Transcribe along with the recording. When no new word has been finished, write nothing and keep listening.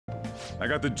I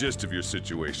got the gist of your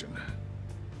situation.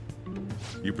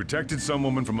 You protected some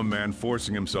woman from a man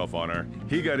forcing himself on her.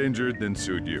 He got injured, then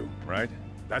sued you, right?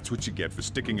 That's what you get for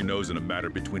sticking your nose in a matter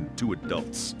between two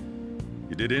adults.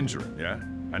 You did injure him, yeah?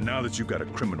 And now that you've got a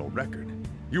criminal record,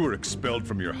 you were expelled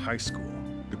from your high school.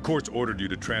 The courts ordered you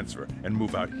to transfer and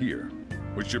move out here,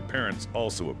 which your parents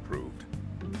also approved.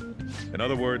 In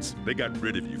other words, they got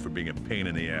rid of you for being a pain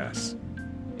in the ass.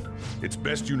 It's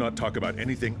best you not talk about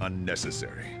anything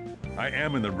unnecessary. I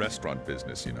am in the restaurant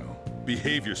business, you know.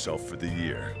 Behave yourself for the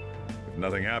year. If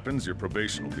nothing happens, your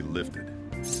probation will be lifted.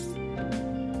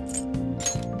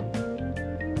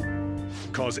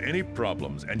 Cause any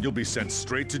problems, and you'll be sent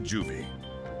straight to juvie.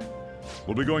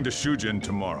 We'll be going to Shujin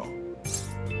tomorrow.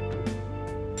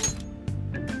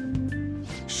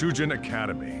 Shujin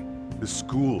Academy, the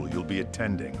school you'll be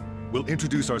attending. We'll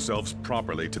introduce ourselves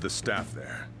properly to the staff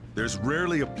there. There's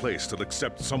rarely a place that'll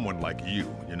accept someone like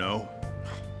you, you know?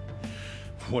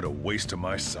 What a waste of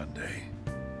my Sunday.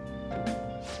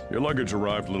 Your luggage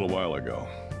arrived a little while ago.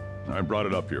 I brought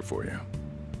it up here for you.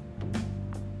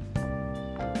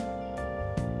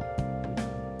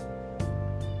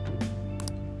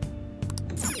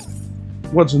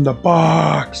 What's in the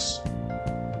box?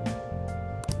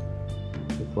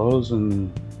 The clothes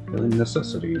and daily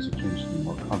necessities are changed to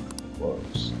more comfortable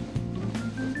clothes.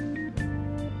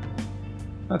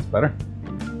 That's better.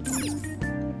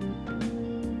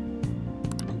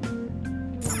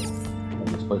 Oh,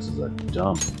 this place is a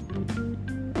dump.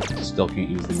 Still can't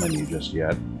use the menu just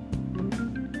yet.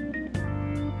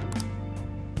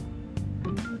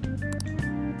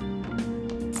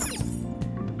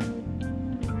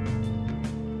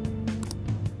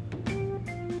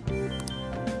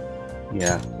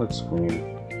 Yeah, let's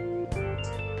scream.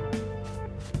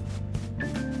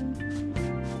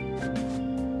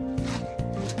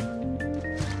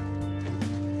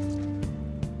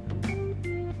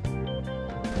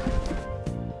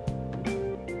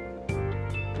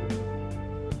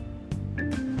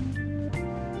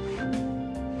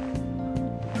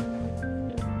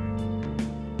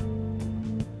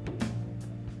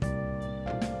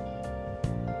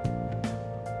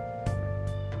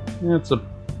 It's a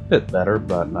bit better,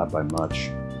 but not by much.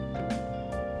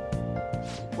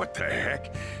 What the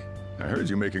heck? I heard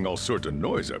you making all sorts of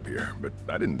noise up here, but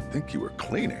I didn't think you were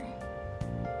cleaning.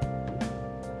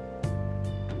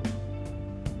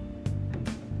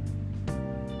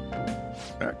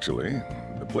 Actually,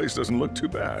 the place doesn't look too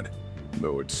bad.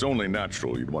 Though it's only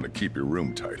natural you'd want to keep your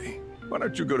room tidy. Why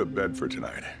don't you go to bed for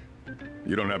tonight?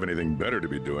 You don't have anything better to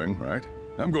be doing, right?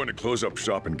 I'm going to close up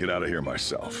shop and get out of here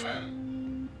myself.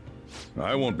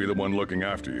 I won't be the one looking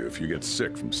after you if you get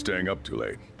sick from staying up too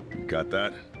late. You got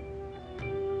that?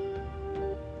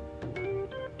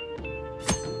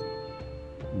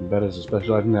 Bed is a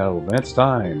special item now. Advance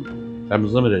time. Time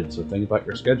is limited, so think about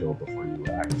your schedule before you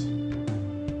act.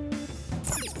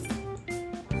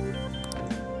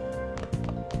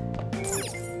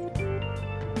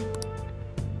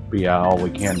 But yeah, all we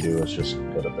can do is just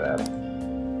go to bed.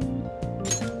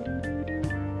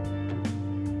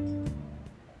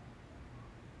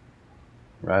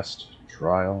 Arrest,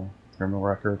 trial, criminal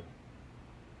record.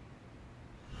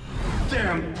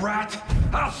 Damn brat!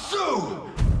 I'll sue!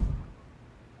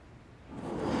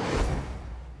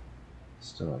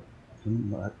 Still, I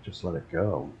couldn't just let it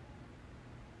go.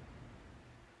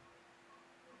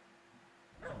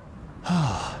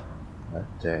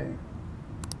 That day,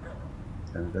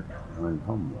 ended up going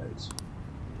home late.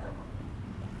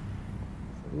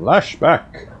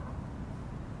 Flashback!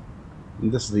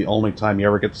 And this is the only time you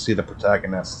ever get to see the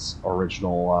protagonist's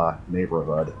original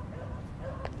neighborhood.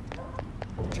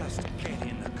 Just get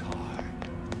in the car.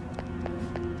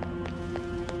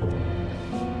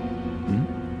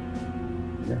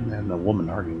 Yeah, man, and a woman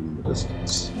arguing in the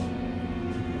distance.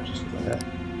 Just go ahead.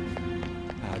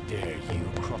 How dare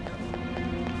you, crook?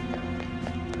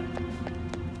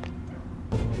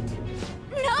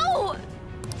 No!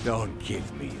 Don't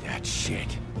give me that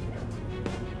shit.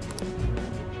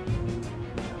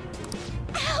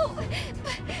 Ow!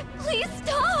 Please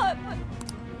stop!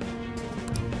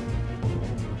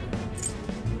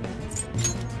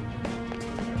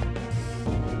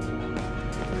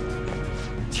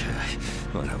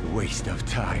 What a waste of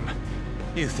time.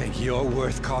 You think you're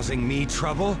worth causing me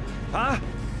trouble? Huh?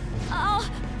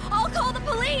 I'll call the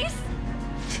police!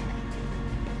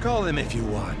 Call them if you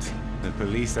want. The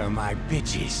police are my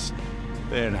bitches.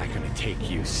 They're not gonna take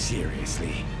you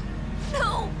seriously.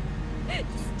 No!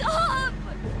 Stop!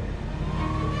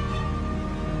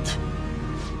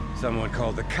 Someone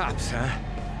called the cops, huh?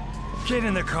 Get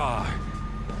in the car.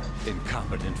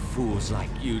 Incompetent fools like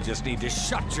you just need to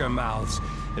shut your mouths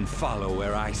and follow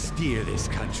where I steer this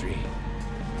country.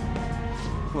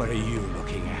 What are you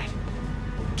looking at?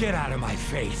 Get out of my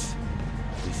face.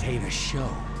 This ain't a show.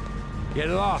 Get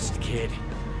lost, kid.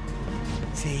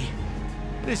 See?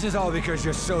 This is all because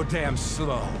you're so damn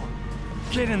slow.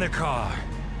 Get in the car.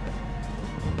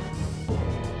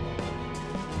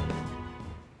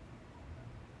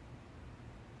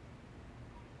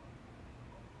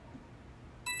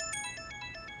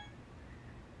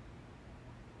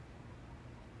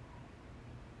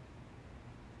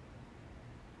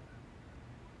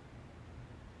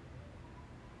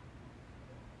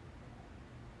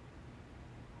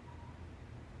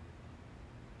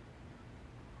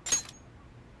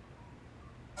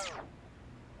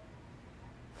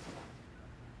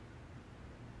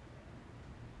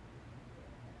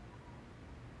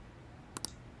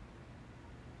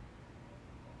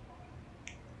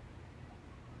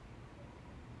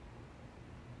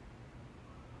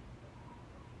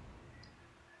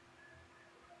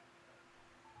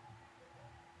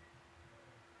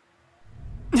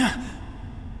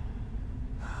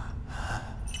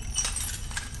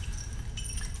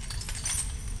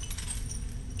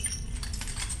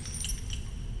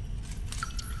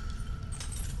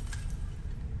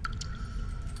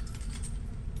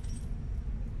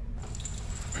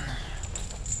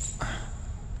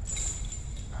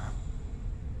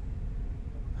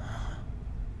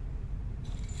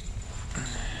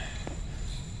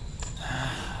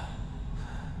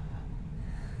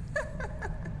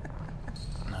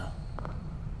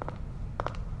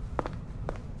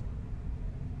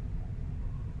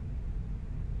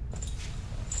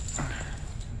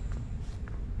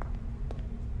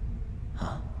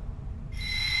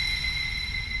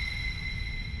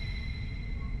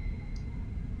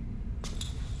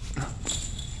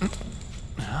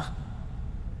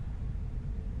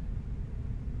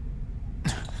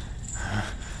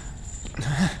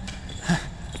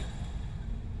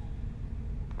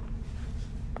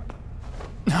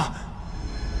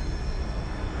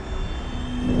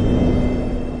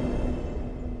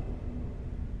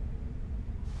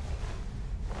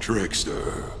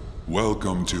 Trickster,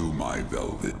 welcome to my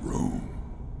velvet room.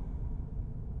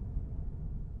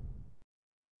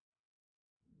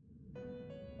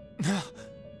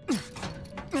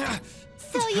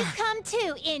 So you've come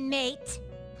too, inmate.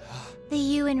 The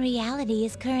you in reality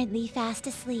is currently fast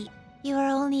asleep. You are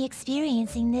only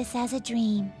experiencing this as a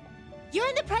dream. You're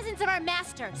in the presence of our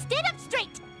master. Stand up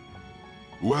straight!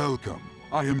 Welcome.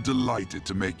 I am delighted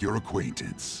to make your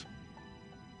acquaintance.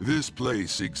 This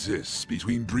place exists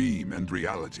between dream and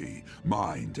reality,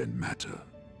 mind and matter.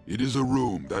 It is a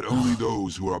room that only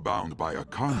those who are bound by a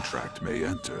contract may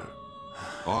enter.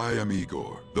 I am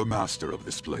Igor, the master of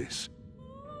this place.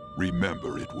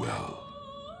 Remember it well.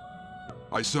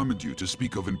 I summoned you to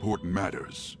speak of important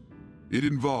matters. It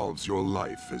involves your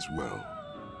life as well.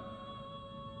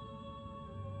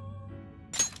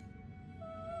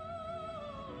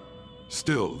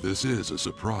 Still, this is a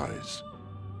surprise.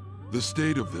 The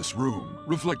state of this room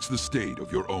reflects the state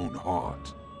of your own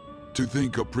heart. To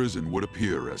think a prison would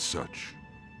appear as such.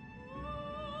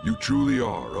 You truly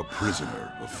are a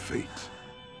prisoner of fate.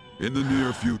 In the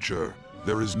near future,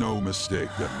 there is no mistake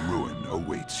that ruin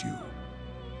awaits you.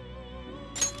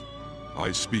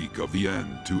 I speak of the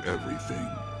end to everything.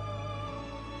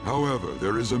 However,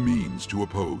 there is a means to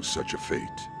oppose such a fate.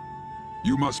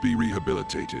 You must be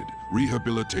rehabilitated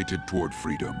toward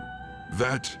freedom.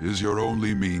 That is your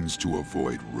only means to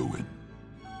avoid ruin.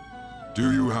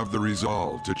 Do you have the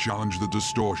resolve to challenge the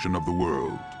distortion of the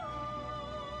world?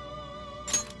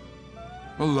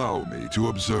 Allow me to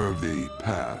observe the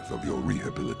path of your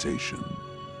rehabilitation.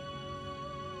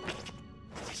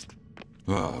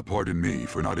 Pardon me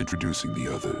for not introducing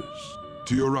the others.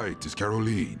 To your right is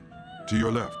Caroline. To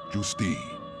your left,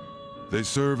 Justine. They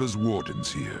serve as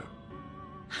wardens here.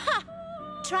 Ha!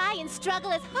 Try and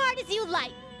struggle as hard as you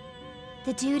like.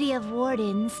 The duty of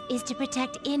wardens is to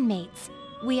protect inmates.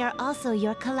 We are also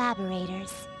your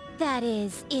collaborators. That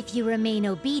is, if you remain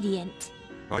obedient.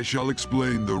 I shall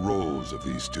explain the roles of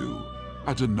these two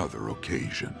at another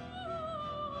occasion.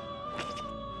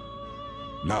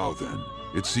 Now then,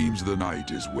 it seems the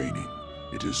night is waning.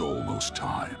 It is almost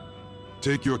time.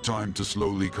 Take your time to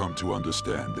slowly come to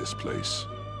understand this place.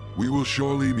 We will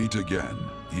surely meet again,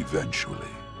 eventually.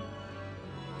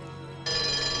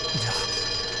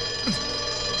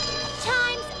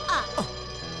 Time's up!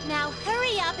 Now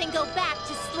hurry up and go back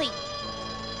to sleep.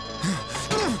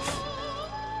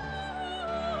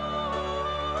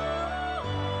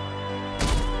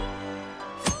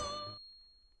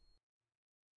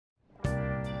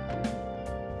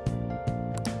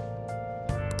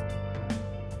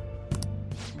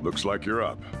 Looks like you're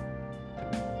up.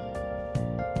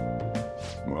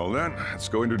 Well then, let's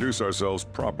go introduce ourselves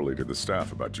properly to the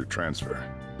staff about your transfer.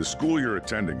 The school you're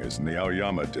attending is in the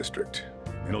Aoyama district.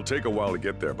 It'll take a while to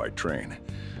get there by train.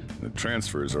 The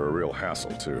transfers are a real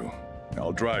hassle too.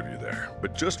 I'll drive you there,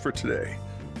 but just for today.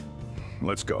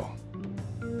 Let's go.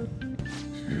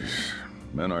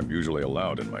 Men aren't usually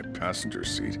allowed in my passenger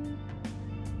seat.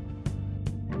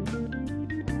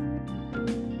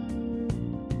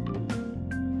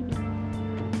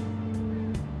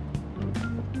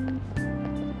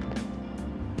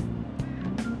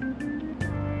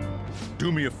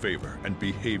 Do me a favor and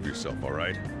behave yourself, all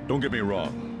right? Don't get me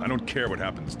wrong. I don't care what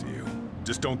happens to you.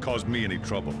 Just don't cause me any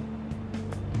trouble.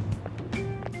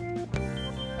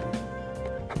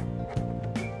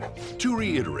 To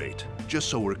reiterate, just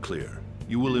so we're clear,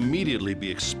 you will immediately be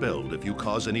expelled if you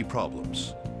cause any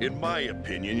problems. In my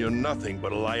opinion, you're nothing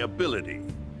but a liability.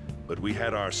 But we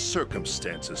had our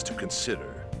circumstances to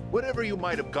consider. Whatever you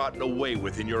might have gotten away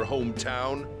with in your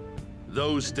hometown,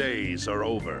 those days are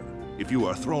over. If you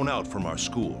are thrown out from our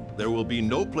school, there will be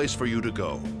no place for you to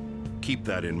go. Keep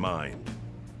that in mind.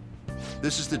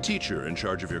 This is the teacher in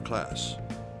charge of your class.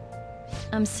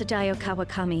 I'm Sadayo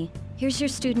Kawakami. Here's your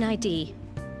student ID.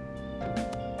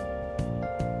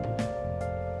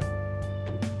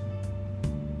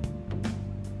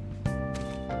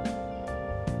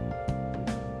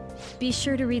 Be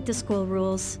sure to read the school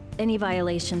rules. Any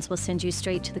violations will send you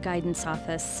straight to the guidance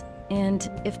office. And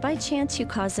if by chance you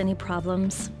cause any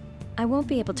problems, I won't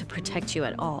be able to protect you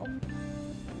at all.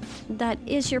 That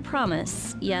is your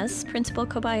promise, yes, Principal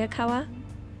Kobayakawa?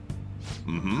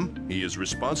 Mm-hmm. He is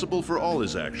responsible for all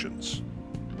his actions.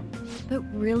 But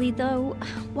really though,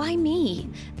 why me?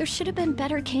 There should have been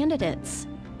better candidates.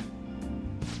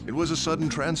 It was a sudden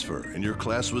transfer, and your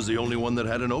class was the only one that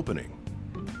had an opening.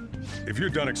 If you're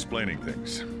done explaining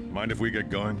things, mind if we get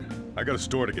going? I got a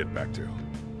store to get back to.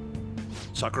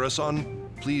 Sakura-san,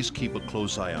 please keep a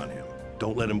close eye on him.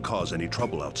 Don't let him cause any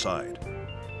trouble outside.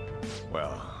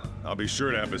 Well, I'll be sure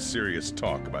to have a serious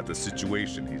talk about the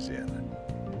situation he's in.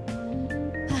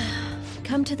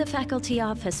 Come to the faculty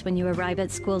office when you arrive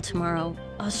at school tomorrow.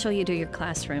 I'll show you to your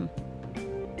classroom.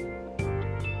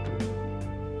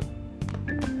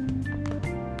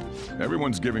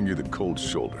 Everyone's giving you the cold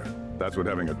shoulder. That's what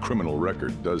having a criminal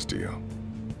record does to you.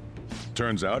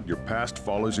 Turns out your past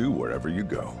follows you wherever you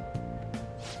go.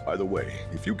 By the way,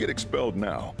 if you get expelled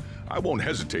now, I won't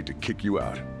hesitate to kick you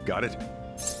out. Got it?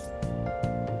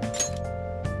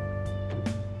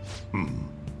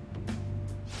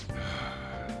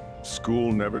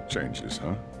 School never changes,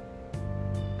 huh?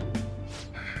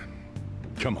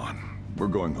 Come on, we're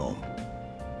going home.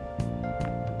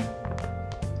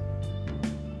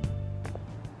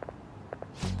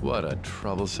 What a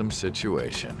troublesome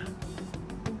situation.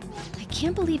 I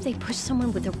can't believe they pushed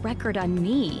someone with a record on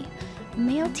me. A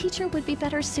male teacher would be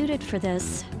better suited for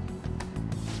this.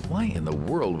 Why in the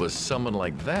world was someone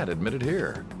like that admitted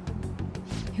here?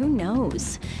 Who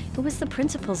knows? It was the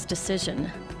principal's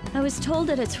decision. I was told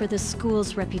that it's for the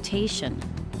school's reputation.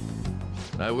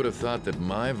 I would have thought that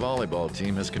my volleyball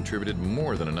team has contributed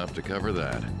more than enough to cover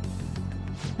that.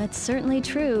 That's certainly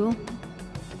true.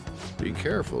 Be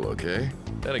careful, okay?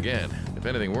 Then again, if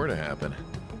anything were to happen,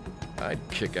 I'd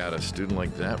kick out a student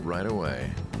like that right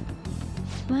away.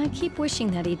 I keep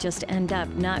wishing that he'd just end up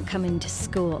not coming to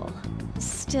school.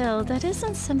 Still, that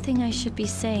isn't something I should be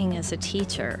saying as a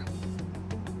teacher.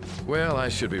 Well, I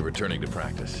should be returning to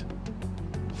practice.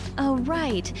 Oh,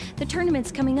 right. The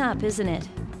tournament's coming up, isn't it?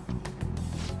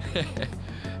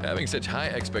 Having such high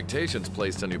expectations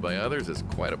placed on you by others is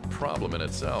quite a problem in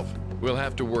itself. We'll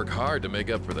have to work hard to make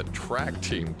up for the track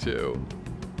team, too.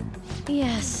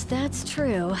 Yes, that's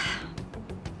true.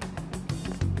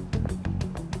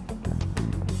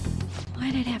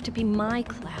 Why'd it have to be my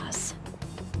class?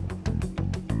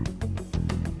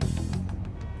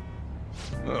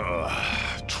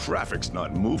 Traffic's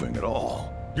not moving at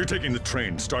all. You're taking the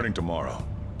train starting tomorrow.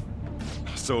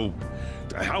 So,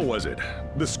 how was it?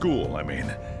 The school, I mean.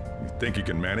 You think you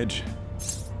can manage?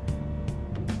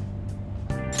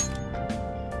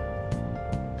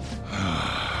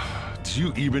 Do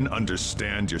you even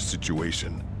understand your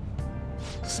situation?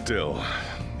 Still,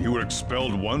 you were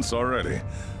expelled once already.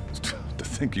 To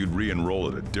think you'd re-enroll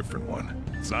at a different one.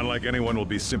 It's not like anyone will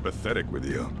be sympathetic with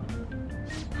you.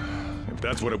 If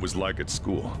that's what it was like at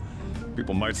school,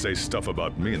 people might say stuff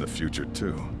about me in the future,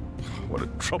 too. What a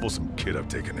troublesome kid I've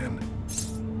taken in.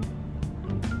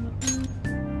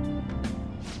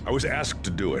 I was asked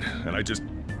to do it, and I just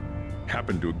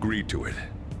happened to agree to it.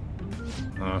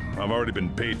 I've already been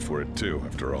paid for it, too,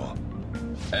 after all.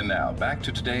 And now, back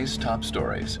to today's top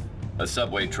stories. A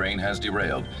subway train has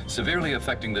derailed, severely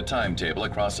affecting the timetable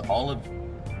across all of...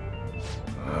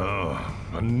 Oh,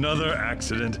 another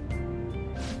accident?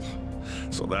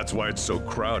 So that's why it's so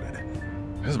crowded.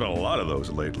 There's been a lot of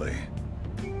those lately.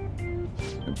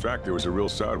 In fact, there was a real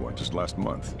sad one just last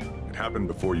month. It happened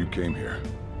before you came here.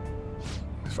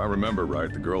 If I remember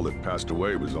right, the girl that passed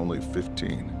away was only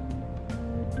 15.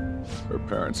 Her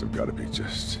parents have got to be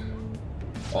just...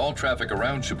 All traffic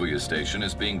around Shibuya Station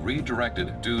is being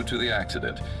redirected due to the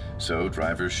accident, so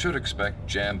drivers should expect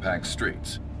jam-packed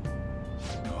streets.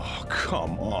 Oh,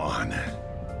 come on.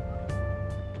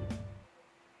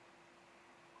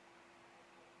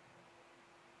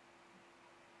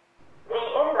 The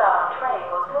inbound train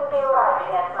will soon be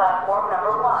arriving at platform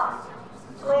number 1.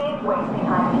 Please wait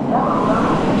behind the yellow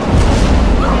line.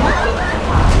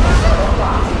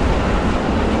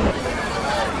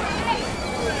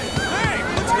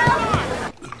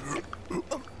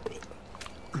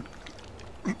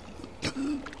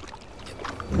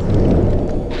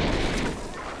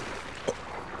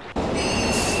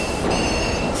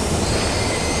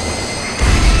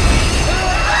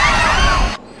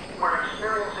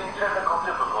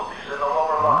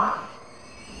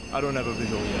 I don't have a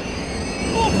visual yet.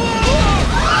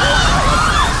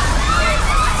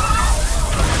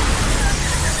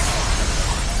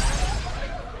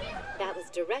 That was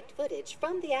direct footage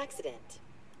from the accident.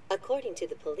 According to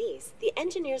the police, the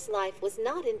engineer's life was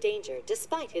not in danger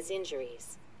despite his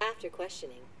injuries. After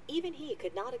questioning, even he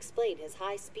could not explain his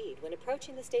high speed when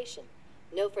approaching the station.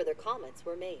 No further comments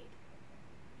were made.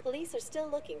 Police are still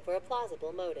looking for a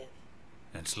plausible motive.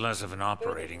 It's less of an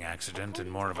operating accident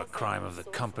and more of a crime of the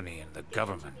company and the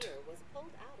government.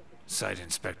 Site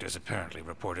inspectors apparently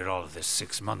reported all of this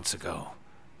 6 months ago.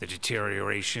 The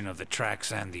deterioration of the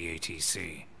tracks and the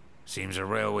ATC. Seems a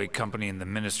railway company and the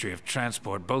Ministry of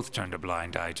Transport both turned a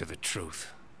blind eye to the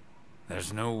truth.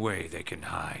 There's no way they can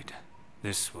hide.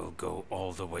 This will go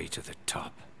all the way to the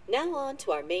top. Now on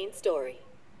to our main story.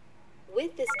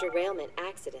 With this derailment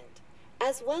accident,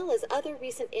 as well as other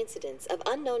recent incidents of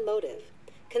unknown motive,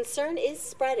 concern is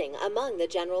spreading among the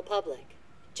general public.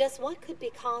 Just what could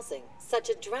be causing such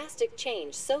a drastic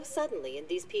change so suddenly in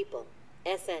these people?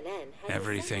 SNN has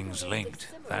Everything's linked.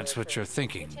 That's what you're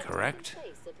thinking, correct?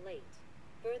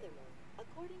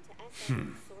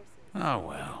 Oh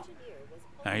well.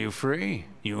 Are you free?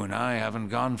 You and I haven't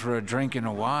gone for a drink in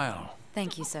a while.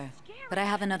 Thank you, sir. But I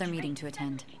have another meeting to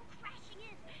attend.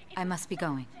 I must be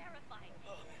going.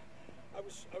 I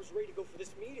was ready to go for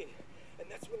this meeting, and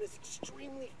that's when this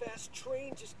extremely fast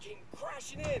train just came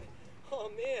crashing in. Oh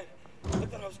man, I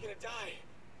thought I was gonna die.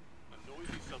 A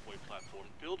noisy subway platform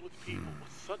filled with people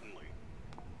was suddenly...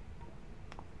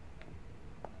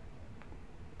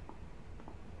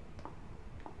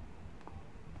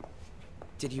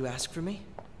 Did you ask for me?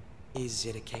 Is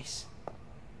it a case?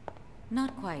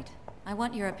 Not quite. I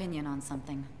want your opinion on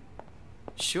something.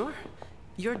 Sure.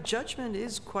 Your judgment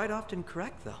is quite often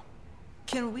correct, though.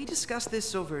 Can we discuss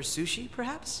this over sushi,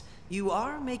 perhaps? You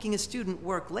are making a student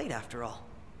work late, after all.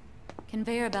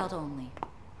 Conveyor belt only.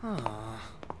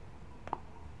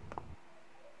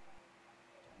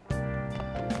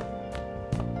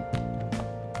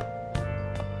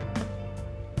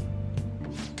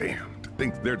 Damn, to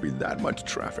think there'd be that much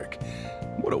traffic.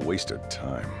 What a waste of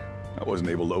time. I wasn't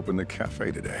able to open the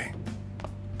cafe today.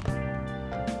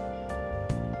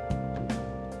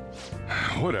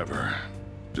 Whatever.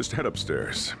 Just head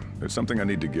upstairs. There's something I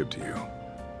need to give to you.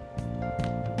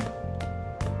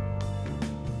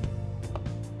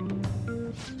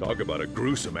 Talk about a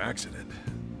gruesome accident.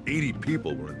 80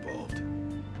 people were involved.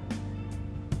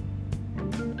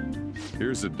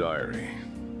 Here's the diary.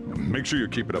 Make sure you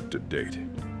keep it up to date.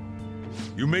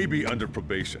 You may be under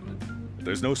probation, but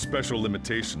there's no special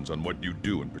limitations on what you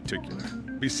do in particular.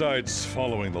 Besides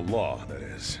following the law, that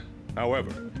is.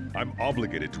 However, I'm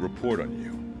obligated to report on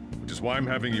you, which is why I'm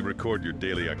having you record your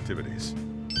daily activities.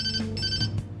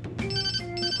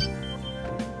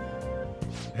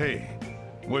 Hey,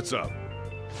 what's up?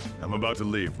 I'm about to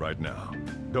leave right now.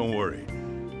 Don't worry,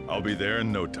 I'll be there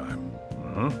in no time.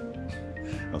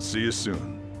 I'll see you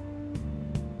soon.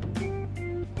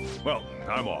 Well,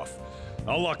 I'm off.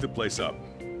 I'll lock the place up,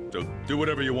 so do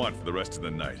whatever you want for the rest of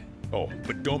the night. Oh,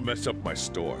 but don't mess up my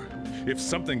store. If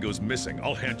something goes missing,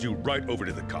 I'll hand you right over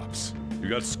to the cops. You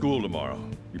got school tomorrow.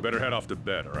 You better head off to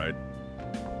bed, all right?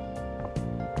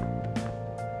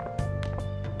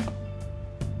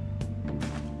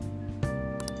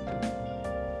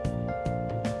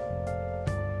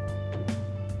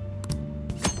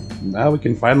 Now we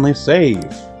can finally save.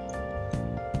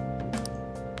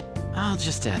 I'll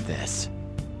just add this.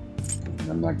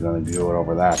 I'm not gonna do it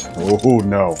over that. Oh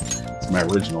no. to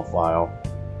my original file.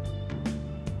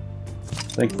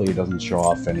 Thankfully, it doesn't show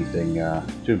off anything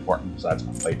too important besides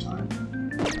my playtime.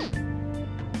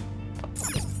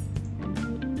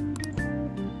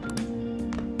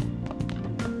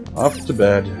 Off to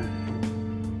bed.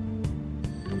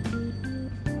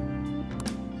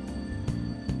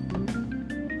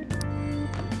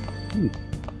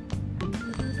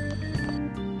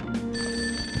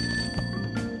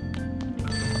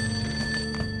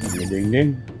 Ding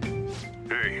ding.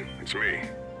 Hey, it's me.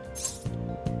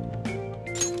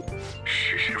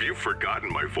 Have you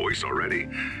forgotten my voice already?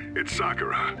 It's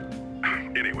Sakura.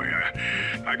 Anyway,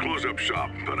 I closed up shop,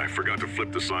 but I forgot to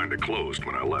flip the sign to closed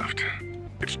when I left.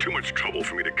 It's too much trouble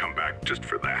for me to come back just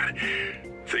for that.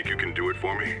 Think you can do it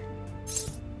for me?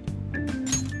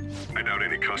 I doubt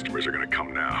any customers are gonna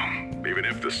come now, even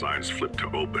if the sign's flipped to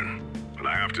open. But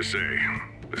I have to say,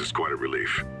 this is quite a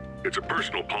relief. It's a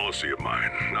personal policy of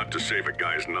mine, not to save a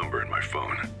guy's number in my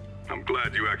phone. I'm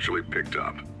glad you actually picked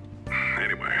up.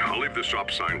 Anyway, I'll leave the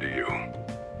shop sign to you.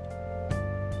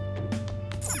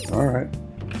 Alright.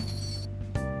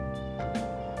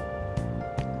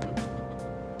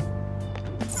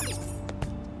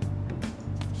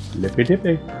 Lippy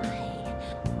dippy.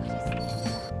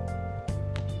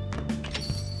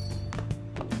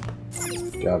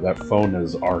 God, that phone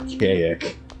is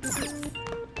archaic.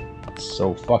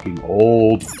 So fucking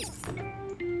old.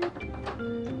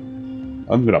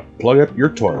 I'm gonna plug up your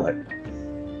toilet.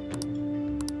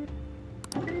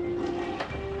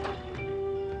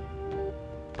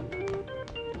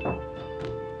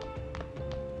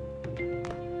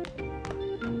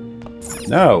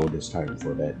 Now it is time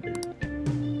for bed.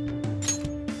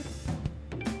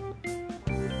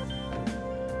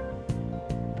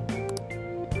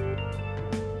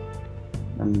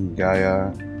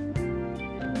 Gaia.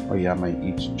 Oh yeah, my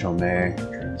Ichichome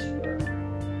transfer.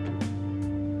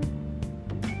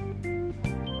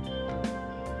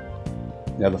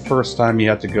 Yeah, the first time you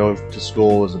have to go to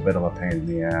school is a bit of a pain in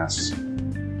the ass.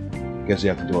 Guess you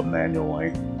have to do it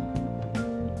manually.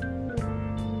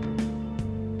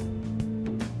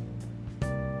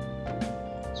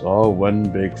 It's all one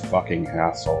big fucking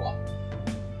hassle.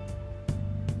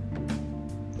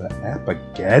 The app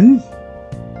again?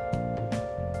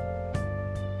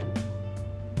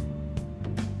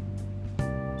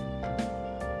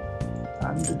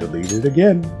 Time to delete it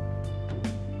again.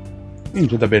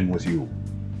 Into the bin with you.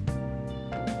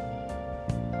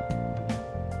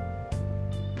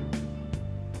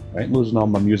 I ain't losing all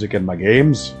my music and my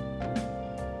games.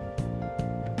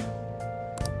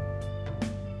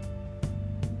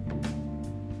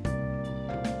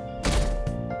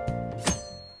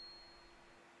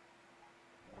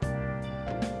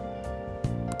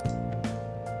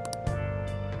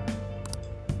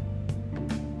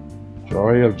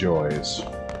 Joy of joys.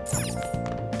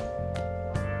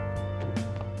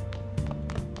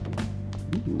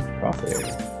 Ooh, coffee.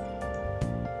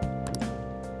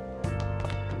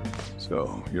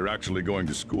 So, you're actually going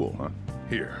to school, huh?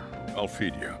 Here, I'll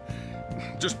feed you.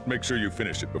 Just make sure you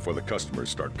finish it before the customers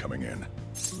start coming in.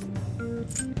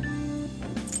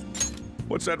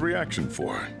 What's that reaction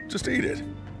for? Just eat it.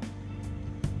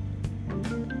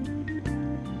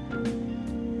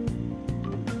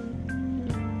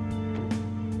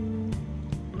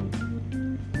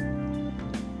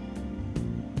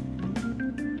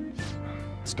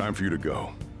 It's time for you to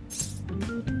go.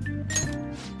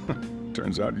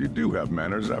 Turns out you do have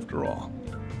manners after all.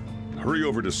 Hurry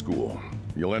over to school.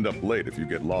 You'll end up late if you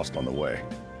get lost on the way.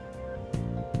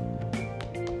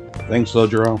 Thanks,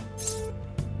 Sojiro.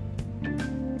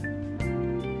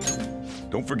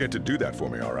 Don't forget to do that for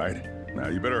me, all right? Now,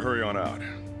 you better hurry on out.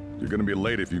 You're gonna be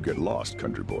late if you get lost,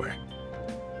 country boy.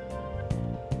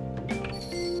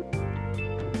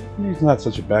 He's not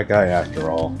such a bad guy after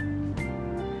all.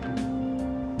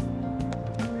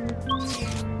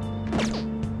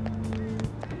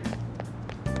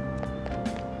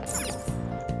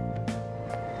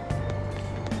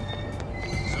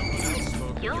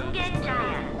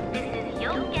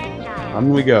 On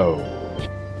we go.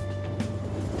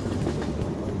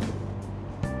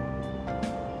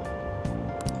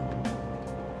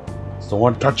 It's the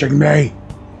one touching me.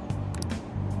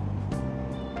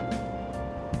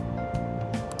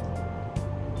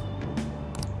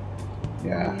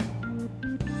 Yeah,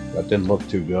 that didn't look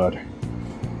too good.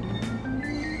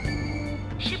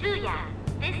 Shibuya.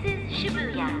 This is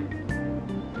Shibuya.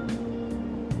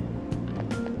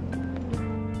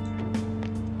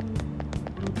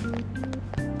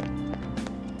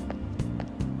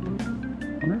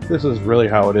 I wonder if this is really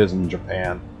how it is in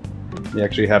Japan. They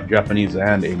actually have Japanese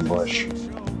and English.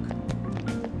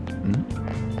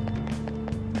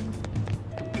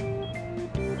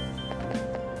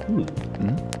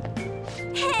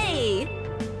 Hey!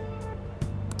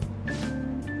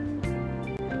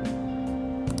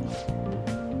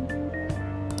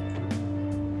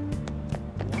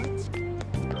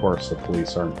 Of course, the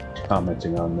police aren't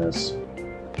commenting on this.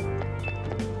 Give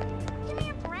me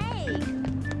a break.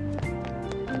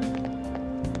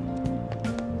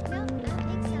 No, I don't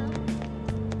think so.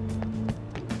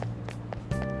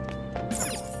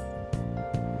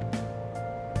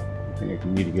 I think I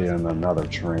need to get on another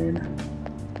train.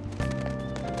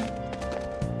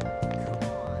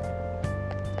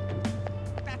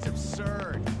 That's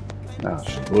absurd. Ah,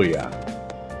 Shibuya.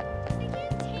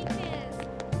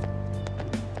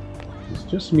 Is it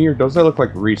just me, or does that look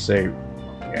like Risei?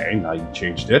 Okay, now you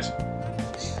changed it.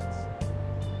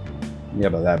 Yeah,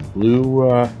 but that blue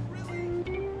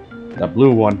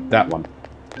one, that one.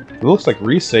 It looks like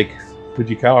Risei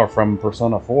Fujikawa from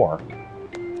Persona 4.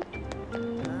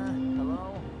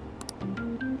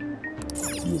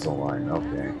 Use a line,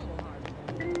 okay.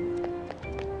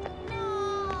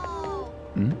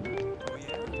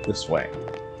 This way.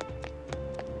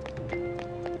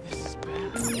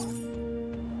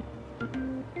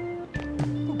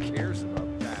 Who cares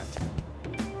about that?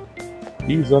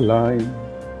 He's alive.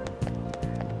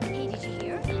 Hey, did you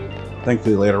hear?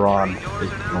 Thankfully, later on, it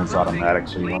becomes automatic,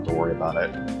 so you don't have to worry about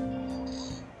it.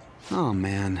 Oh,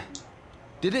 man.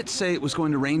 Did it say it was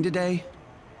going to rain today?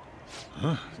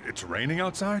 Huh? It's raining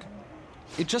outside?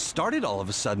 It just started all of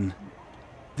a sudden.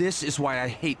 This is why I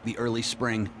hate the early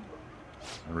spring.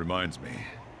 That reminds me.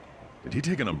 Did he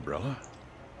take an umbrella?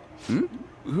 Hmm?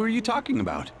 Who are you talking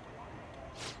about?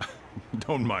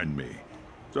 Don't mind me.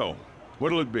 So,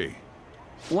 what'll it be?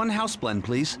 One house blend,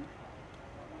 please.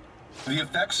 The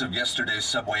effects of yesterday's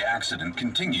subway accident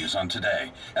continues on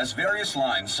today, as various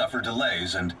lines suffer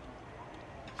delays and...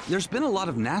 There's been a lot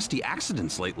of nasty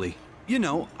accidents lately. You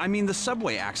know, I mean the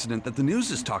subway accident that the news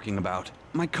is talking about.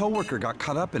 My coworker got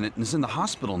caught up in it and is in the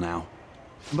hospital now.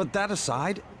 But that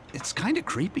aside, it's kind of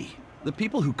creepy. The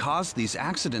people who caused these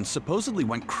accidents supposedly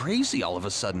went crazy all of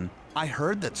a sudden. I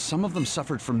heard that some of them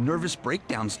suffered from nervous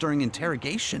breakdowns during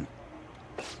interrogation.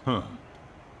 Huh.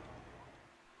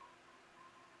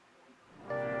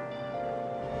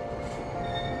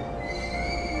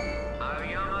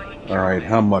 Alright,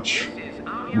 how much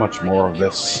more of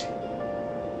this?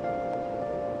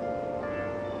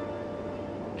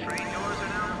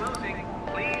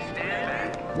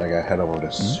 I gotta head over to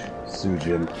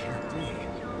Sujin.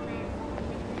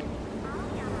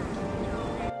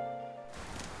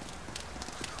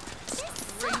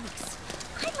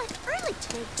 I left early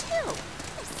today, too.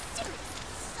 This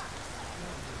seriously sucks.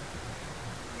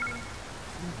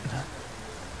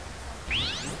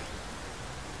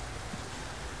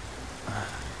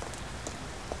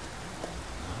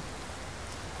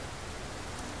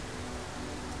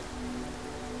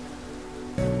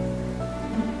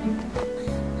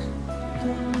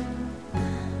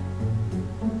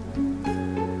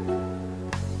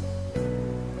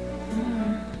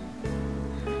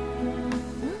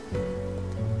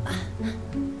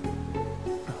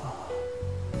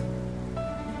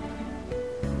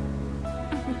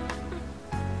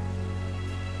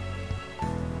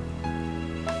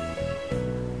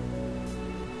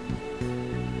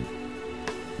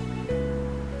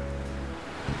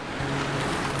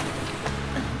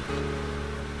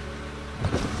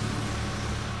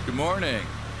 Good morning.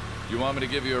 You want me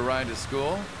to give you a ride to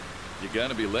school? You're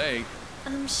gonna be late.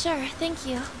 Sure, thank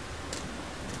you.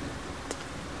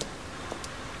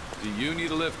 Do you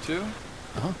need a lift too?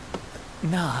 Huh?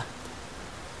 Nah.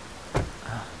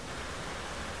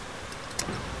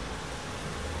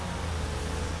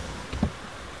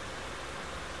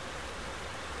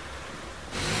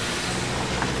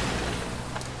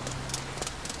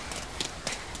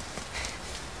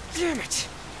 Damn it!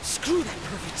 Screw that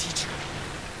perfect teacher.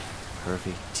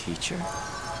 Perfect teacher?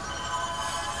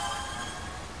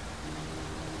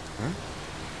 Huh?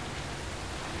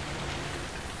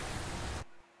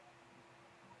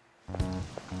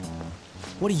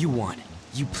 What do you want?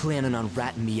 You planning on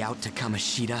ratting me out to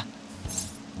Kamoshida?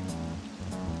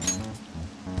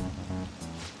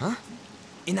 Huh?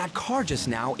 In that car just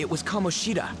now, it was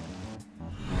Kamoshida.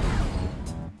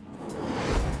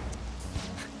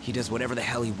 He does whatever the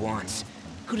hell he wants.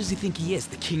 Who does he think he is,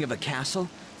 the king of a castle?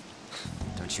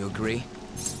 Don't you agree?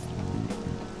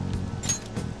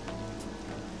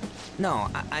 No,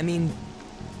 I mean...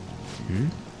 Hmm?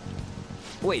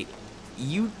 Wait,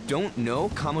 you don't know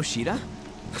Kamoshida?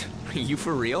 Are you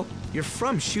for real? You're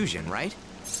from Shujin, right?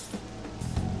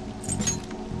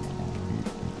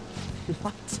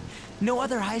 What? No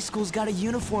other high school's got a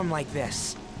uniform like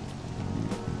this.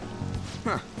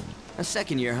 Huh. A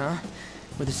second year, huh?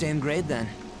 We're the same grade then.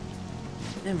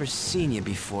 Never seen you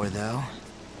before, though.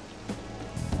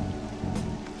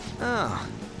 Oh,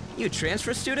 you a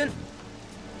transfer student?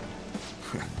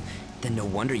 Then no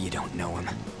wonder you don't know him.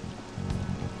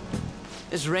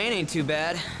 This rain ain't too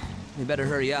bad. We better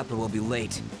hurry up or we'll be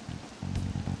late.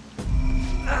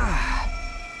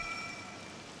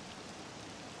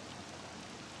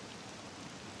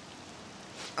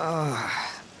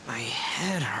 My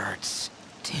head hurts.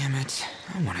 Damn it,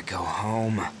 I want to go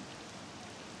home.